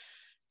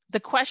 The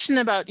question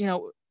about,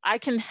 I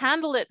can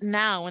handle it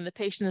now when the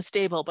patient is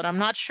stable, but I'm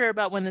not sure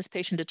about when this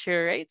patient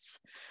deteriorates.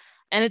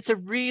 And it's a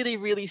really,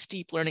 really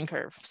steep learning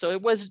curve. So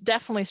it was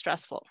definitely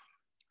stressful.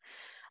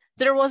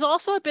 There was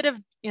also a bit of,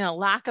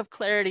 lack of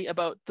clarity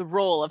about the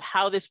role of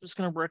how this was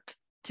going to work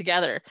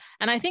together.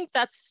 And I think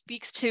that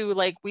speaks to,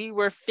 like, we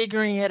were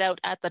figuring it out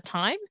at the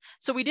time.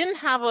 So we didn't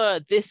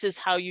have this is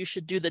how you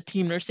should do the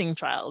team nursing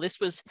trial. This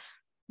was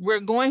we're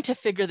going to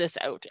figure this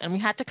out. And we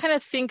had to kind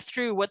of think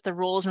through what the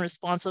roles and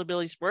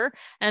responsibilities were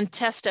and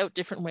test out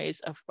different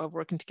ways of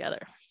working together.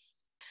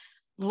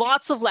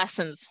 Lots of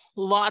lessons,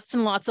 lots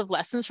and lots of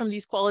lessons from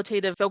these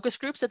qualitative focus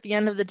groups at the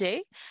end of the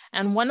day.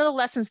 And one of the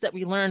lessons that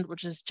we learned,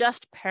 which is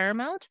just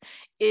paramount,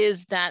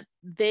 is that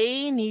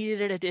they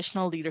needed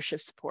additional leadership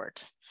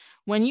support.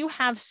 When you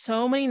have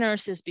so many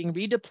nurses being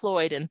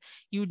redeployed, and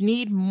you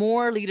need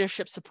more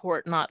leadership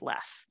support, not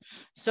less.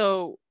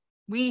 So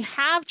we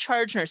have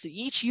charge nurses.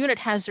 Each unit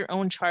has their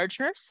own charge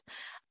nurse.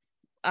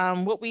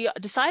 What we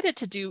decided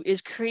to do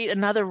is create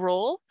another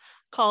role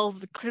called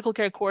the critical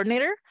care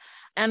coordinator.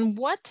 And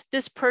what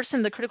this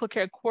person, the critical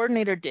care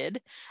coordinator,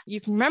 did, you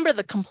can remember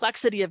the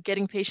complexity of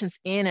getting patients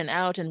in and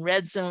out and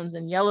red zones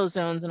and yellow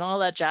zones and all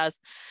that jazz.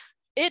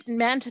 It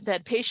meant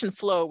that patient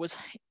flow was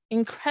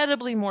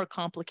incredibly more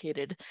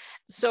complicated.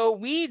 So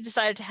we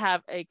decided to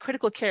have a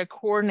critical care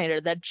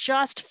coordinator that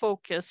just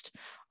focused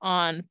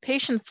on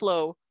patient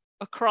flow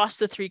across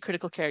the 3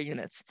 critical care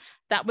units.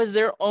 That was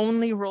their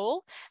only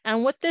role.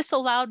 And what this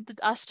allowed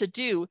us to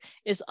do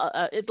is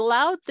it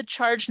allowed the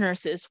charge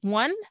nurses,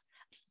 one,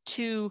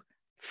 to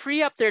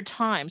free up their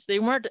time. So they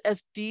weren't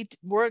as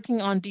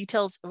working on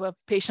details of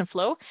patient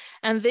flow,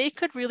 and they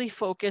could really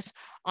focus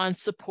on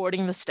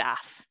supporting the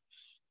staff.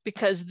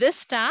 Because this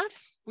staff,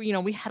 we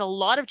had a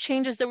lot of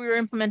changes that we were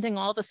implementing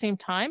all at the same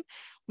time.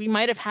 We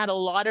might have had a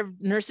lot of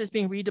nurses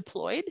being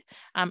redeployed,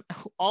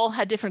 who all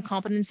had different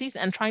competencies,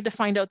 and trying to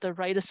find out the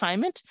right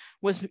assignment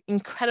was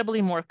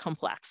incredibly more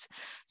complex.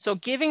 So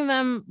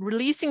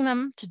releasing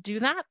them to do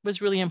that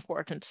was really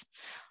important.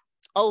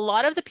 A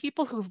lot of the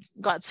people who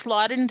got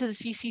slotted into the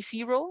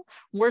CCC role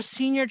were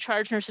senior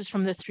charge nurses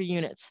from the 3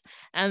 units.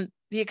 And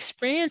the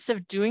experience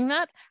of doing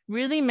that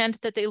really meant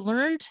that they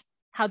learned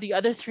how the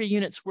other 3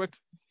 units work.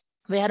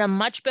 They had a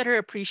much better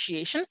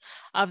appreciation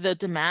of the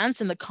demands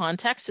and the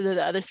context of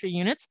the other 3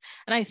 units.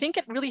 And I think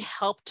it really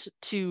helped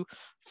to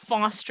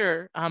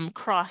foster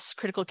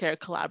cross-critical care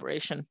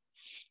collaboration,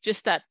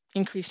 just that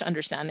increased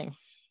understanding.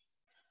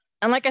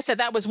 And like I said,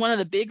 that was one of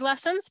the big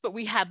lessons, but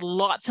we had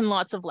lots and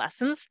lots of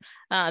lessons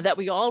that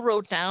we all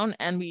wrote down,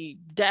 and we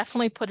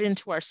definitely put it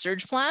into our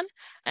surge plan.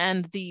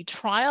 And the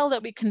trial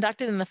that we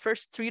conducted in the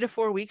first 3 to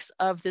 4 weeks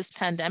of this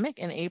pandemic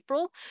in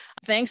April,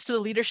 thanks to the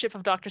leadership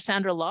of Dr.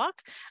 Sandra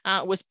Locke,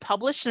 was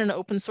published in an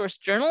open source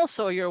journal.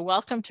 So you're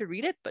welcome to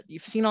read it, but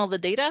you've seen all the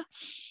data.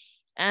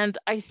 And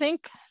I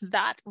think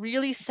that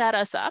really set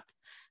us up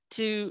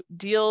to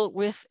deal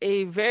with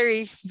a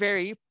very,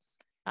 very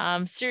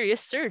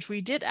serious surge. We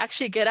did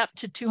actually get up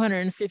to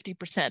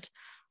 250%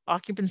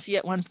 occupancy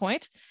at one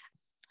point,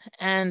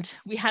 and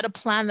we had a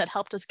plan that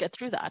helped us get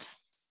through that.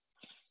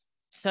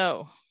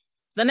 So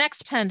the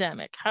next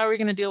pandemic, how are we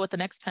going to deal with the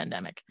next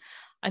pandemic?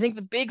 I think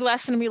the big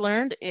lesson we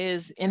learned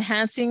is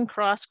enhancing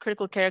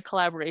cross-critical care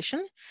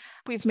collaboration.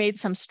 We've made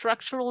some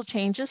structural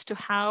changes to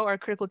how our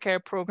critical care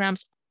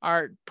programs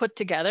are put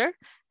together.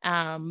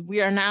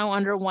 We are now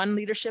under one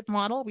leadership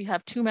model. We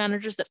have 2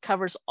 managers that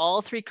covers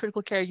all 3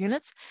 critical care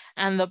units.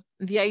 And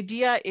the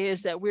idea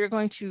is that we're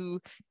going to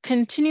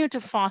continue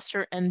to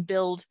foster and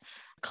build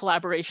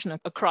collaboration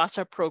across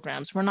our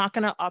programs. We're not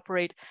going to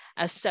operate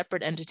as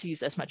separate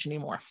entities as much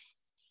anymore.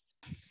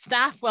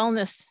 Staff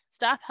wellness,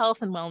 staff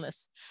health and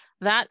wellness.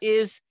 That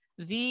is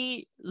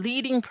the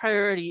leading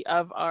priority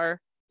of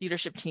our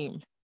leadership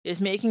team,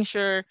 is making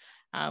sure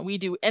we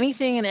do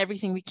anything and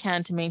everything we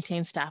can to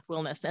maintain staff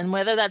wellness. And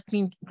whether that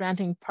means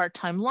granting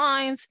part-time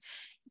lines,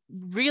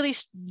 really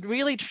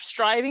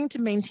striving to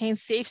maintain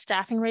safe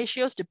staffing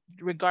ratios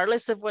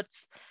regardless of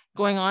what's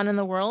going on in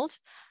the world,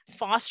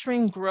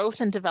 fostering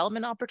growth and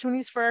development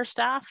opportunities for our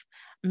staff,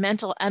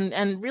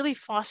 and really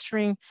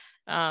fostering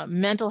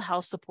mental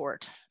health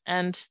support.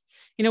 And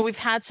we've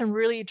had some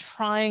really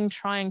trying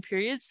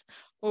periods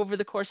over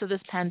the course of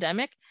this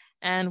pandemic,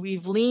 and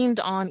we've leaned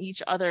on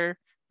each other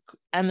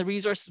and the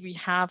resources we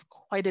have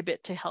quite a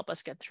bit to help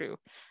us get through.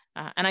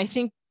 And I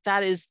think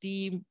that is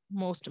the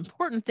most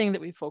important thing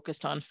that we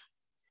focused on.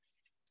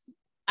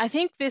 I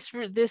think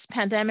this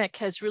pandemic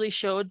has really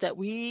showed that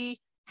we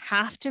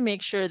have to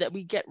make sure that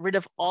we get rid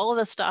of all of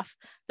the stuff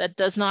that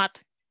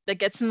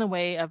gets in the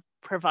way of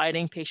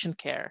providing patient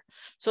care.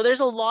 So there's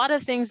a lot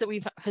of things that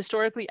we've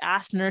historically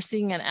asked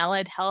nursing and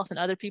allied health and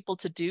other people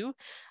to do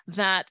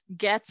that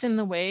gets in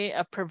the way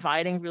of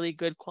providing really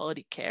good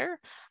quality care.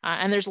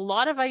 And there's a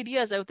lot of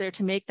ideas out there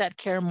to make that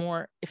care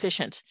more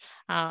efficient.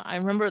 I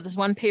remember this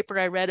one paper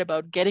I read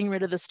about getting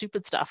rid of the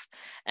stupid stuff.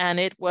 And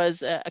it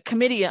was a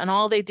committee, and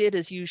all they did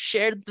is you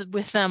shared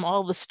with them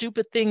all the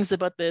stupid things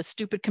about the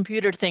stupid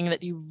computer thing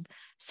that you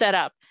set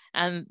up.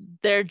 And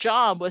their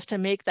job was to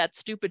make that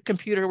stupid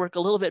computer work a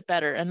little bit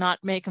better and not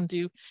make them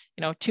do,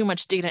 too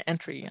much data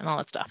entry and all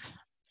that stuff.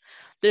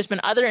 There's been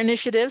other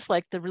initiatives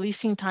like the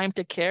Releasing Time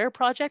to Care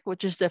project,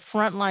 which is the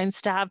frontline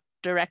staff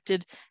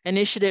directed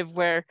initiative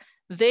where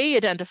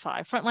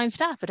frontline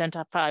staff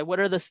identify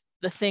what are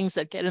the things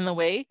that get in the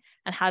way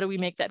and how do we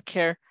make that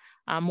care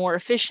more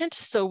efficient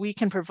so we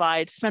can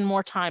spend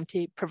more time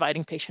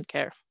providing patient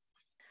care.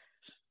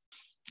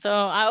 So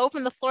I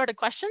open the floor to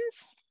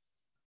questions.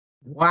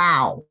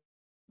 Wow.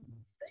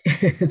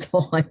 is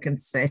all I can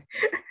say.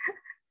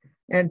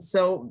 And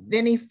so,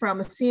 Vinny, from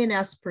a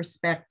CNS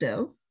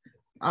perspective,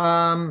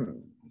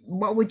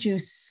 what would you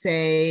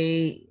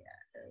say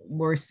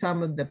were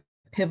some of the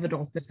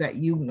pivotal things that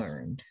you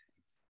learned?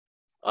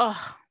 Oh,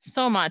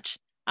 so much.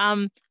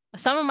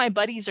 Some of my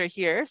buddies are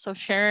here, so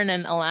Sharon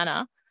and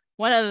Alana.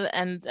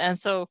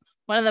 So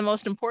one of the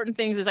most important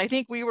things is I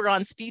think we were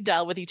on speed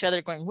dial with each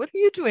other going, what are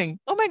you doing?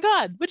 Oh my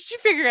God, what did you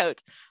figure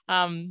out?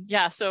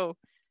 Yeah, so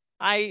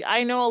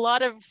I know a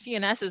lot of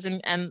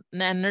CNSs and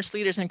nurse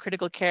leaders in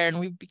critical care, and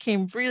we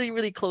became really,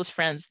 really close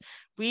friends.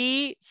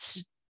 We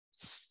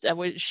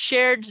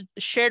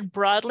shared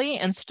broadly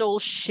and stole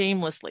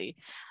shamelessly.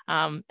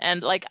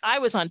 And like I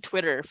was on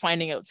Twitter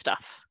finding out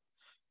stuff.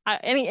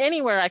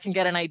 Anywhere I can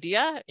get an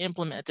idea,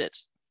 implement it.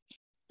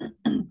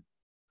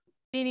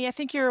 Vini, I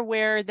think you're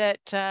aware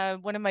that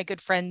one of my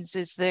good friends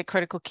is the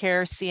critical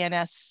care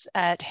CNS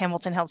at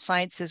Hamilton Health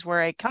Sciences,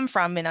 where I come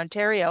from in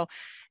Ontario.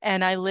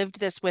 And I lived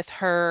this with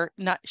her.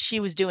 Not she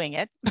was doing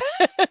it,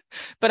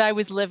 but I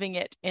was living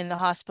it in the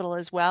hospital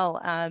as well.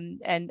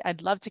 And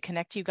I'd love to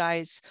connect you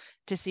guys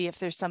to see if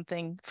there's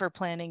something for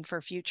planning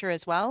for future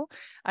as well.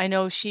 I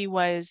know she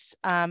was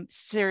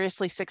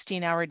seriously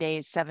 16-hour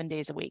days, 7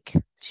 days a week.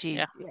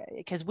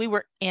 Because we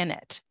were in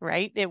it,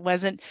 right? It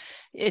wasn't,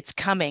 it's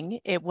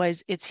coming.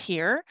 It's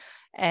here,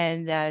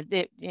 and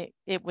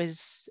it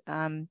was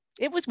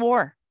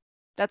war.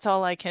 That's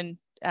all I can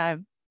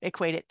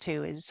equate it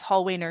to, is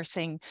hallway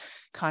nursing,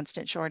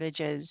 constant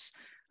shortages,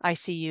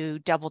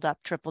 ICU doubled up,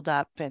 tripled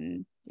up,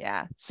 and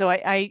yeah. So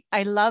I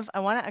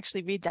want to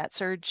actually read that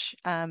surge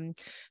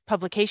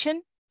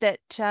publication that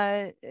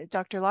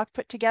Dr. Locke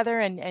put together,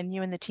 and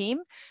you and the team,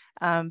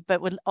 but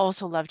would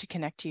also love to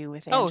connect you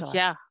with Angela. Oh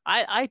yeah,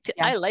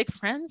 I like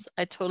Friends.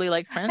 I totally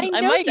like Friends.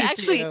 I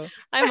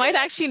might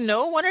actually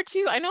know one or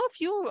two. I know a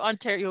few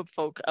Ontario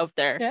folk out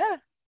there. Yeah.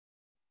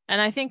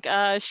 And I think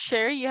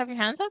Sherry, you have your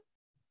hands up.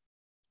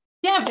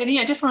 Yeah, Vinny,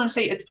 I just want to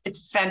say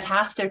it's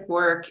fantastic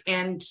work.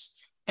 And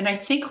I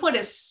think what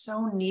is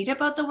so neat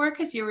about the work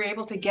is you were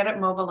able to get it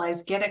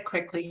mobilized, get it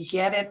quickly,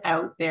 get it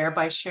out there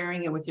by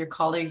sharing it with your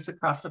colleagues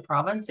across the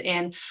province.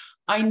 And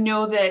I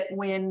know that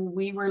when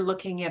we were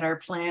looking at our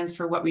plans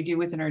for what we do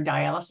within our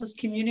dialysis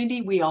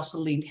community, we also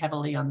leaned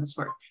heavily on this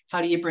work.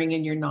 How do you bring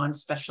in your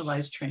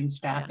non-specialized trained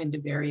staff into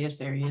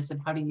various areas,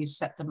 and how do you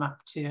set them up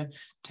to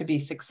be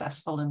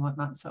successful and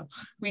whatnot? So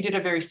we did a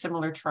very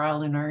similar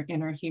trial in our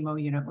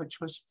hemo unit, which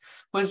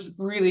was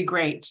really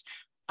great.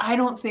 I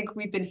don't think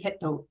we've been hit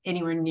though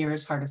anywhere near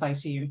as hard as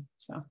ICU.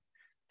 So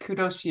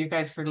kudos to you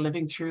guys for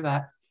living through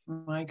that.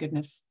 My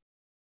goodness.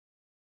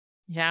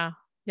 Yeah.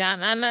 Yeah,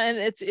 and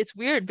it's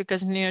weird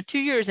because 2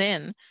 years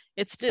in,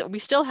 we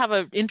still have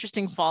an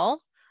interesting fall.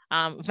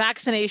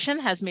 Vaccination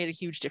has made a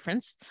huge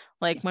difference.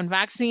 Like when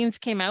vaccines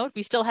came out,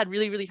 we still had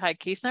really, really high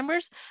case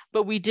numbers,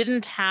 but we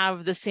didn't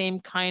have the same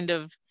kind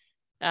of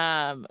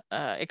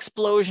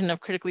explosion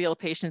of critically ill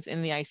patients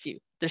in the ICU.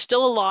 There's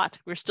still a lot.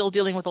 We're still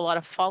dealing with a lot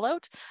of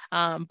fallout,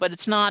 but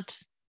it's not.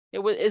 It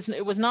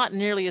was not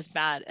nearly as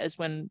bad as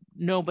when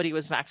nobody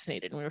was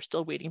vaccinated and we were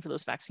still waiting for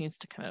those vaccines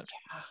to come out.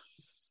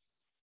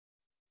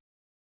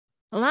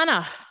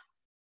 Alana,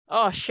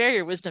 share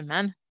your wisdom,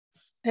 man.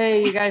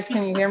 Hey, you guys,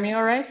 can you hear me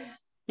all right?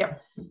 Yep.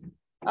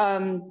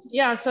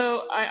 Yeah,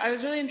 so I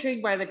was really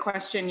intrigued by the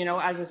question,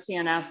 as a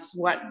CNS,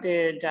 what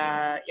did,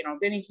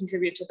 Vini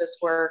contribute to this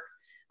work?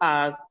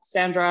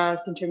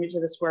 Sandra contribute to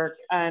this work?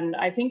 And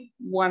I think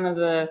one of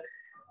the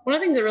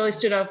things that really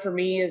stood out for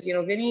me is,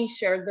 Vini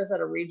shared this at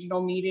a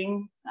regional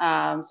meeting.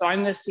 So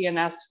I'm the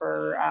CNS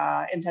for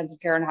intensive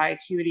care and high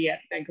acuity at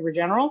Vancouver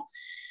General.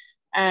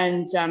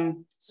 And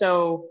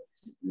so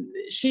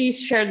she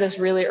shared this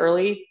really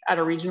early at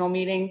a regional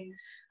meeting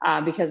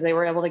because they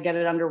were able to get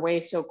it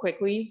underway so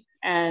quickly.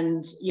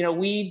 And,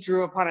 we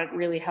drew upon it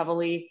really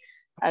heavily.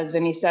 As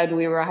Vinny said,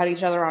 we had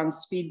each other on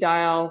speed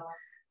dial.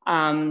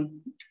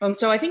 And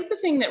so I think the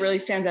thing that really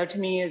stands out to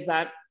me is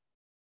that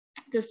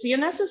the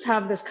CNSs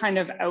have this kind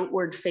of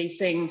outward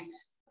facing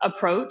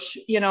approach,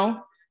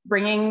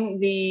 bringing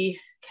the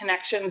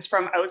connections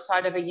from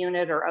outside of a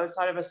unit or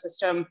outside of a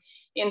system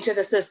into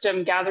the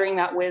system, gathering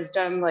that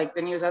wisdom, like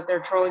Vinny was out there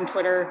trolling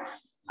Twitter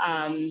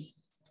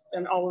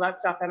and all of that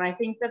stuff. And I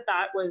think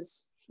that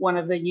was one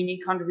of the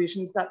unique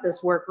contributions that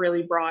this work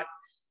really brought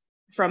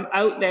from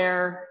out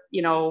there,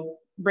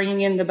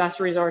 bringing in the best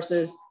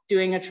resources,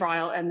 doing a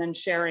trial, and then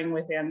sharing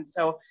within.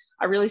 So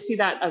I really see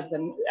that as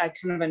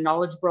kind of a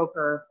knowledge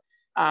broker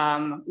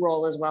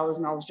role as well as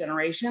knowledge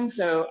generation.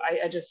 So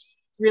I just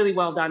really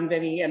well done,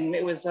 Vinny, and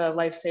it was a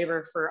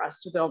lifesaver for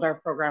us to build our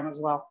program as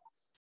well.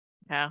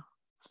 Yeah,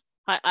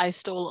 I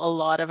stole a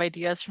lot of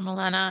ideas from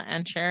Alana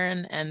and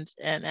Sharon and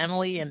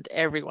Emily and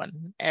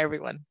everyone.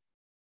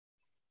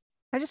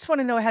 I just want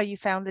to know how you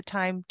found the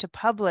time to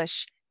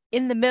publish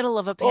in the middle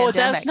of a pandemic. Oh,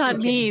 that's not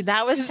me.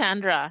 That was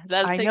Sandra.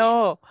 I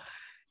know,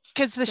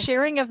 because the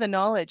sharing of the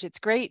knowledge, it's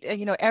great.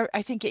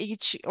 I think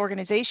each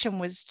organization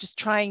was just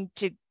trying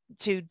to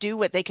do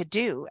what they could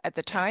do at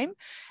the time,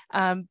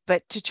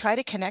 but to try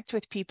to connect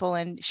with people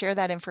and share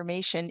that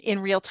information in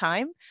real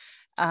time,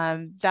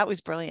 that was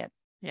brilliant.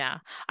 Yeah,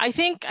 I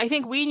think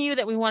we knew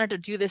that we wanted to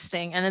do this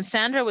thing, and then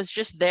Sandra was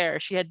just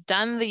there. She had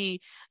done the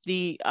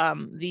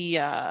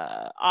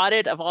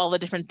audit of all the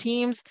different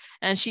teams,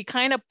 and she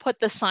kind of put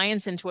the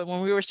science into it when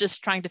we were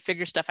just trying to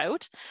figure stuff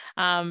out.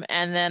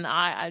 And then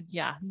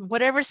yeah,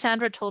 whatever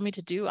Sandra told me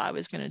to do, I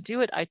was going to do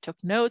it. I took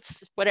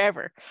notes,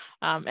 whatever.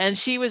 And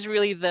she was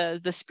really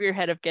the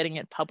spearhead of getting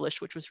it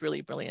published, which was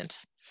really brilliant.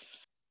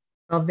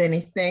 Well,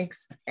 Vini,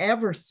 thanks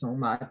ever so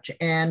much.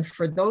 And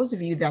for those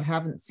of you that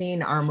haven't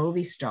seen our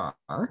movie star,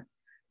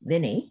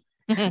 Vini,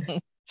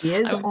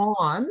 is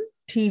on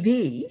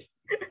TV,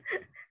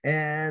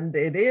 and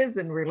it is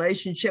in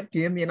relationship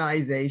to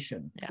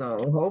immunization. Yeah.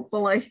 So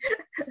hopefully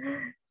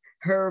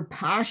her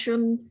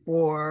passion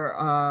for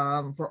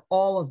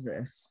all of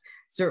this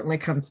certainly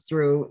comes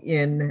through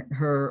in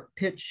her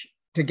pitch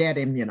to get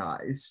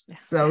immunized. Yeah.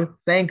 So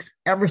thanks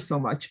ever so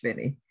much,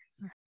 Vini.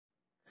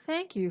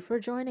 Thank you for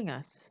joining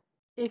us.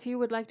 If you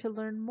would like to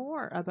learn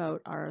more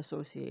about our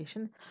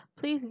association,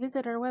 please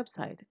visit our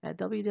website at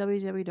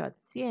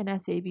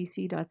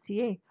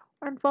www.cnsabc.ca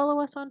or follow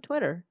us on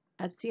Twitter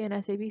at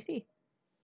CNSABC.